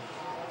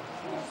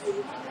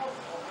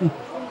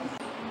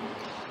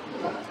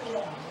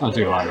 I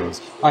do like those.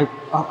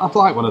 I'd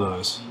like one of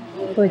those.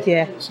 Would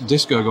you? Some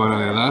disco going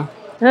on in there.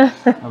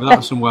 Maybe that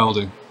was some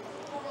welding.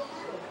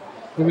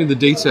 Maybe the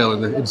detail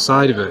in the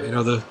inside of it, you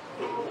know, the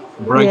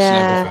brakes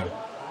and everything.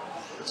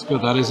 It's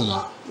good, that, isn't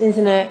it?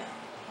 Isn't it?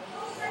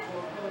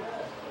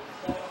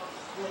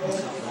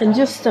 And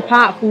just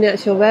apart from the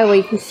actual railway,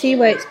 you can see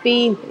where it's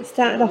been. It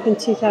started off in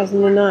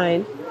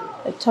 2009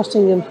 at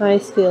Tottingham High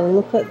School, and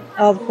look at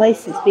all the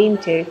places it's been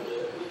to.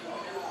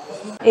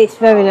 It's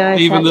very nice.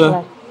 Even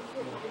actually.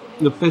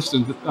 the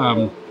piston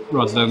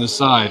rods down the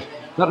side.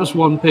 That was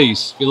one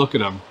piece, if you look at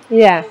them.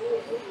 Yeah.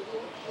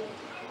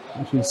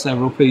 Actually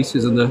several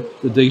pieces, and the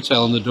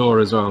detail on the door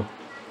as well.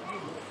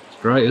 It's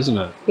great, isn't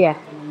it? Yeah.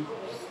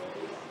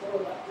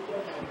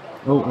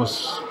 Oh,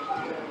 what's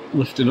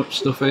lifting up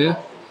stuff here?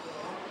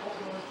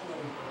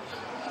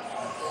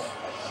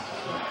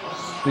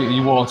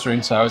 Your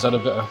watering tower's had a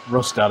bit of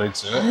rust added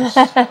to it.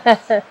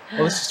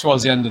 Well, this is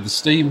towards the end of the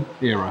steam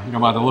era, you know,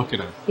 by the look at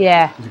it.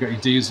 Yeah. You've got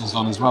your diesels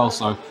on as well,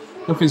 so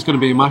nothing's going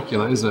to be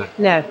immaculate, is it?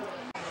 No.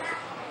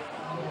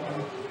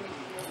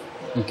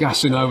 You're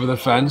gassing over the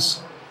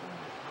fence.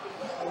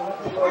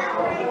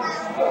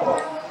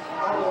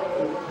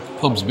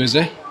 Pub's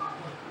busy.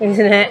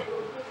 Isn't it?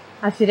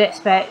 As you'd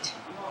expect.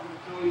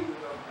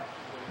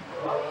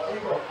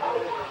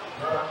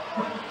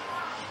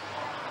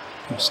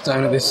 Just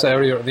down at this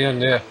area at the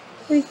end here.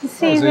 We can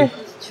see the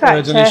Herds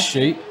tractor. and his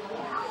sheep.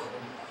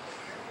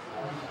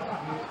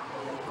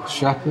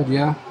 Shepherd,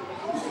 yeah.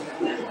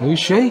 Who's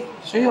she?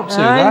 She up to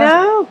there? I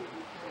know.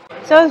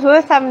 It's always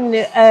worth having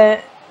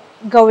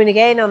going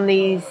again on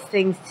these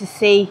things to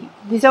see.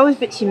 There's always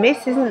bits you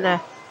miss, isn't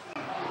there?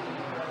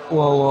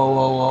 Whoa, whoa,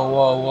 whoa, whoa,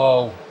 whoa,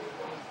 whoa.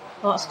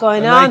 What's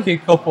going A on?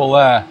 naked couple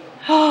there.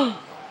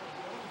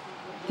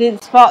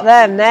 Didn't spot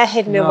them. They're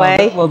hidden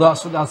away. Well,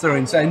 that's their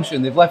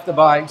intention. They've left the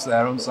bikes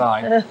there on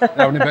side. They're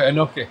having a bit of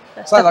nookie.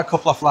 It's like that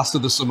couple off Last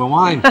of the Summer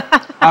Wine.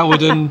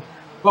 Howard and...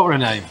 what were her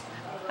name?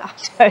 I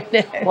don't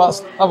know. Well,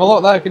 have a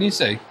look there, can you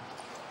see?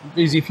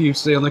 Easy for you to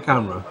see on the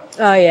camera.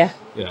 Oh, yeah.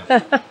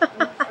 Yeah.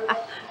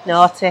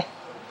 Naughty.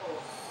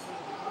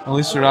 At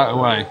least they're out of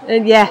the way.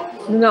 Yeah,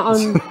 they're not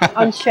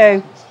on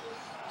show.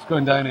 It's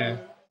going down here.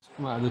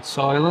 Come out of the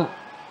toilet.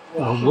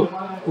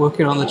 Oh,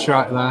 working on the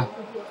track there.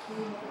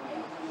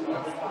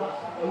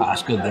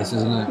 That's good, this,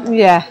 isn't it?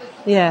 Yeah,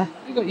 yeah.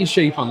 You got your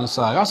sheep on the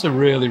side. That's a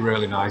really,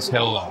 really nice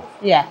hill, though.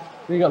 Yeah.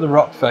 You got the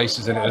rock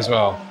faces in it as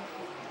well.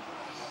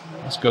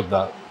 That's good,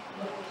 that.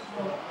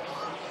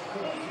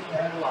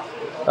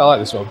 I like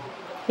this one.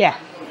 Yeah,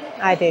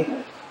 I do.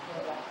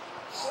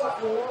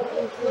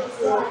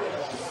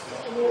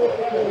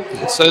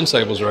 The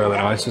turntable's really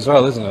nice as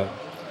well, isn't it?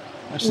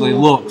 Actually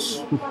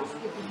looks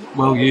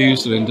well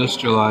used and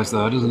industrialised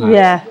there, doesn't it?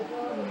 Yeah.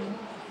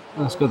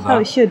 That's good, that. How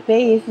it should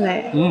be, isn't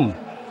it? Mm.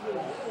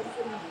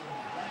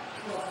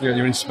 You got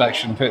your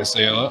inspection pits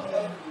here, look.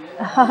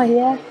 Oh,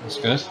 yeah. That's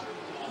good.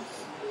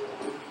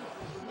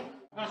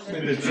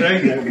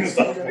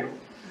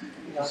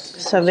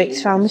 So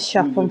Rick's found the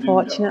shop,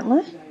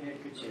 unfortunately.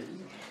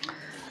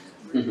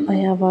 I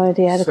have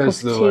already had a cup of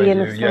Says the tea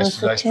and a lady who full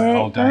yesterday of spent the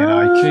whole tea. day in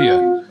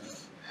IKEA.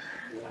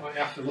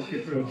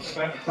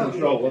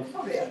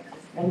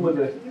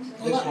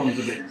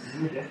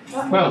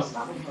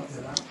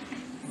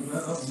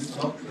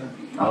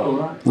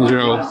 These are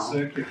all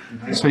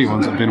sweet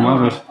ones that have been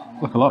weathered.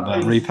 Look a lot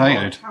better,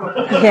 repainted.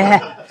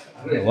 Yeah.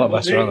 A lot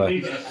better, aren't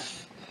they?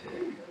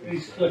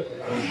 So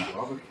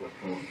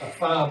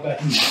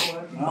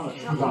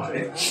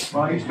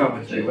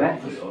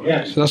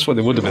that's what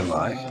they would have been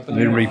like, but they've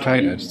been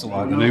repainted to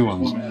like the new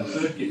ones.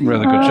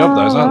 Really good job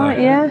those, aren't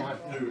they? Yeah.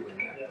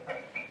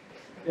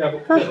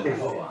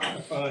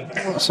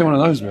 I'll see one of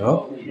those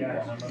before.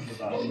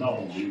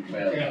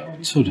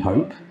 Should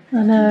hope.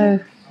 I know.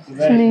 It's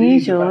an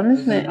unusual one,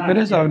 isn't it? It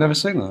is, I've never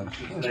seen that.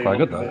 It's quite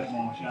good though.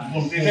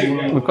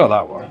 We've got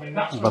that one. We've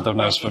had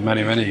those for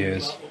many, many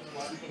years.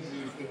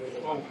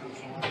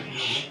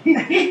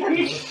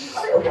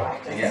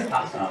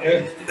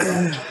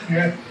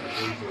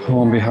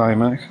 One behind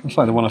Mac. Looks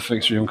like they want to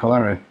fix your Uncle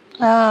Harry.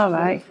 All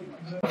right.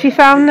 Have you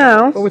found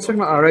now? Well, we were talking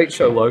about our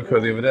HO loco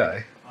the other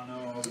day.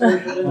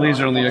 These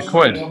are only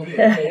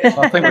 £1.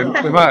 So I think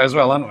we might as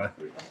well, haven't we?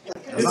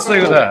 Let's do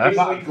it there.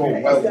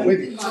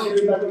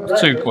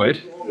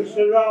 £2.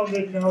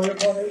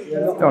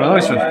 Oh,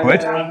 nice one,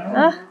 £1.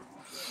 Huh?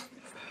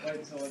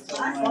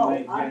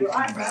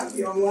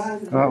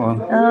 That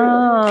one.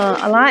 Oh,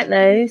 I like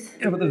those.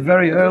 Yeah, but the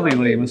very early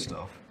Lima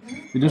stuff,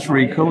 they just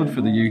recoloured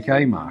for the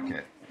UK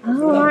market.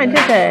 Oh, right,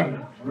 did they?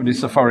 But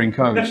it's a foreign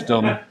coach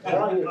done.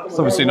 It's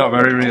obviously not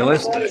very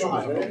realistic.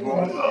 I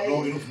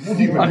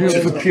do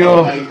it for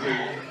pure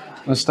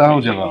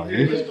nostalgia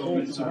value.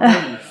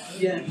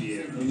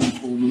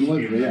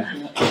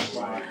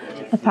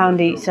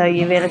 £1 each, so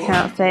you really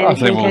can't say I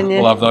anything, think can you?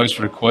 we'll have those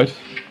for £1.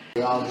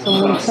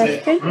 Someone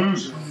testing?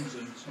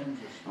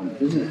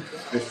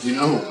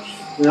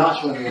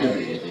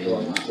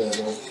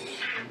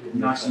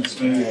 Nice and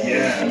smooth,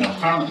 yeah. And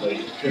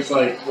apparently, it's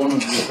like one of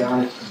the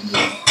guys.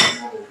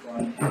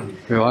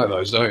 You like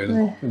those, don't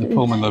you? In the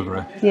Pullman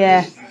livery.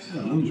 Yeah.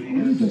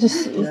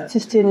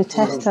 Just doing a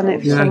test on it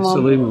for Yeah, it's a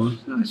someone. Lima one.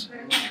 Nice.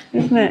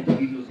 Isn't it?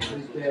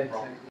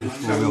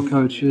 Four-wheel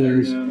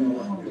coaches,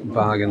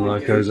 bargain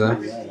locos there.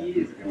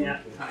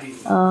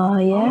 Oh,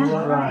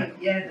 yeah.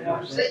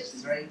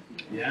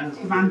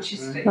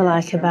 I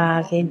like a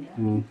bargain.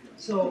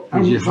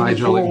 There's your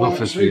hydraulic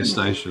buffers for your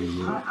stations.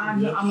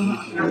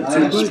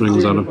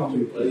 Springs on them.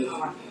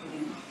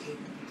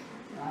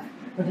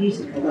 I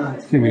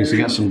think we need to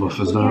get some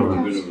buffers,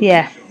 don't we?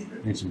 Yeah.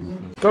 Need some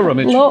buffers. Go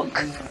rummage.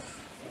 Look.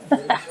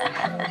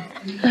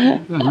 Yeah,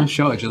 nice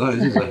shortage of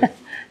those, is there?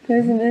 There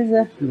isn't, is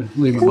there? The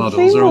Lima Some models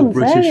free are all ones,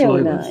 British they're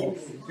really labels.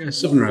 nice. Yeah,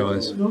 Southern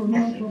Railways. No.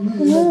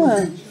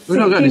 We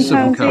don't got any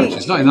Southern £16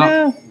 coaches, each. not in that.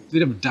 No. They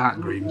have dark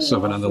green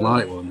Southern and the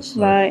light ones.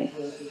 So Right.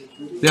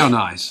 they are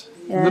nice.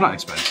 Yeah. They're not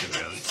expensive,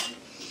 really.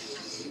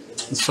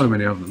 There's so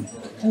many of them.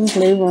 Some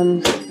blue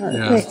ones. That's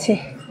Yeah.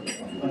 pretty.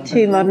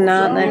 Too modern,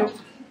 aren't they?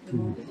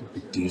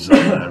 Big diesel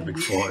there, big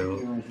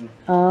 40.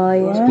 Oh,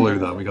 It's yeah. blue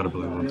though, we got a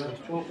blue one.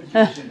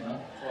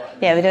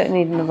 Yeah, we don't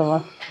need another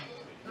one.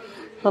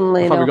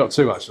 Funnily I thought we enough. got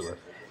two actually.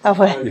 Have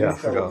we? Yeah, I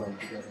forgot.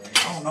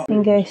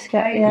 Bingo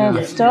scat, yeah,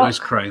 the stock. Nice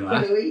crane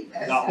there.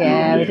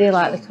 Yeah, we do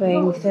like the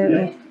queens, don't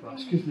we?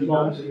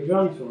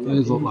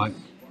 These look like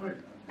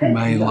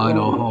mainline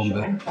or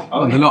Hornby.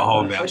 Oh, they're not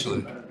Hornby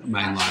actually.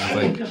 Mainline, I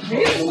think.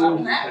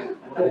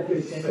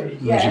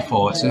 There's your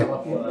 40.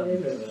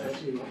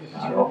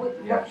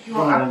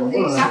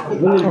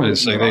 We didn't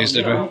see these,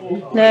 did we?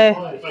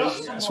 No.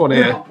 This one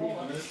here.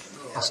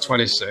 That's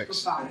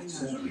 26.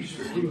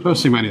 Don't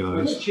see many of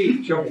those.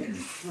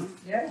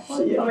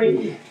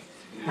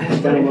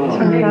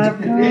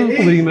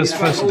 Lima's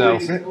first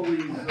Delphi.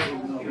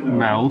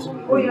 Meld.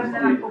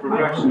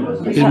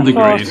 In the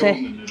green.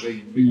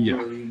 40. Yeah.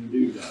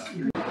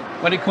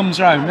 When it comes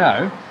round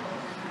now,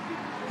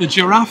 the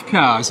giraffe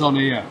car's on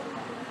here.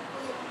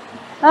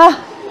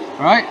 Ah,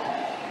 Right?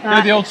 You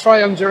know the old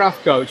Triumph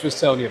giraffe coach I was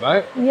telling you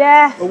about?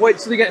 yeah. Well, wait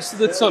till he gets to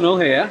the tunnel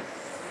here.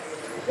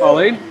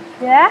 Pauline,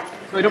 Yeah?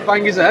 so he don't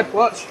bang his head.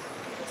 Watch.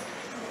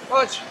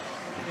 Watch.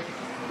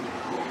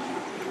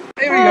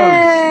 Here he goes.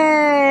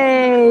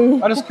 Hey!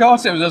 I just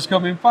caught it with us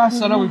coming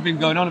past. I know we've been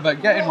going on about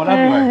getting one,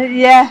 haven't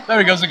we? Yeah. There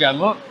he goes again,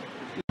 look.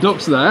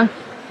 Duck's there.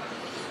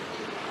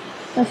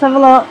 Let's have a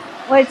look.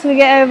 Wait till we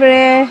get over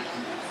here.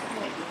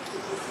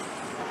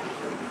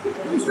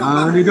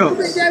 And he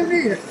ducks. There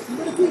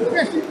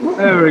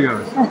he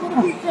goes.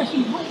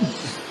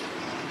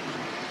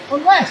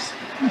 Unless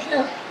you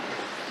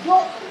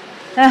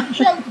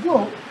shout,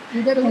 go,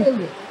 you get away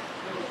with it.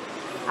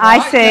 I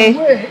see. Then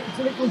wait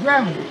until it goes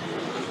round.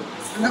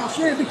 And that'll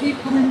show they keep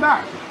coming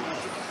back.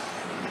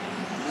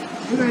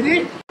 You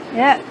ready?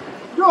 Yeah.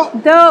 Go!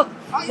 Duck.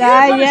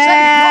 Yeah,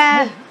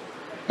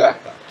 Yeah.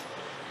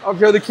 I'm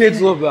sure the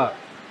kids love that.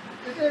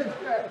 It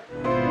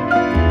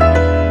is.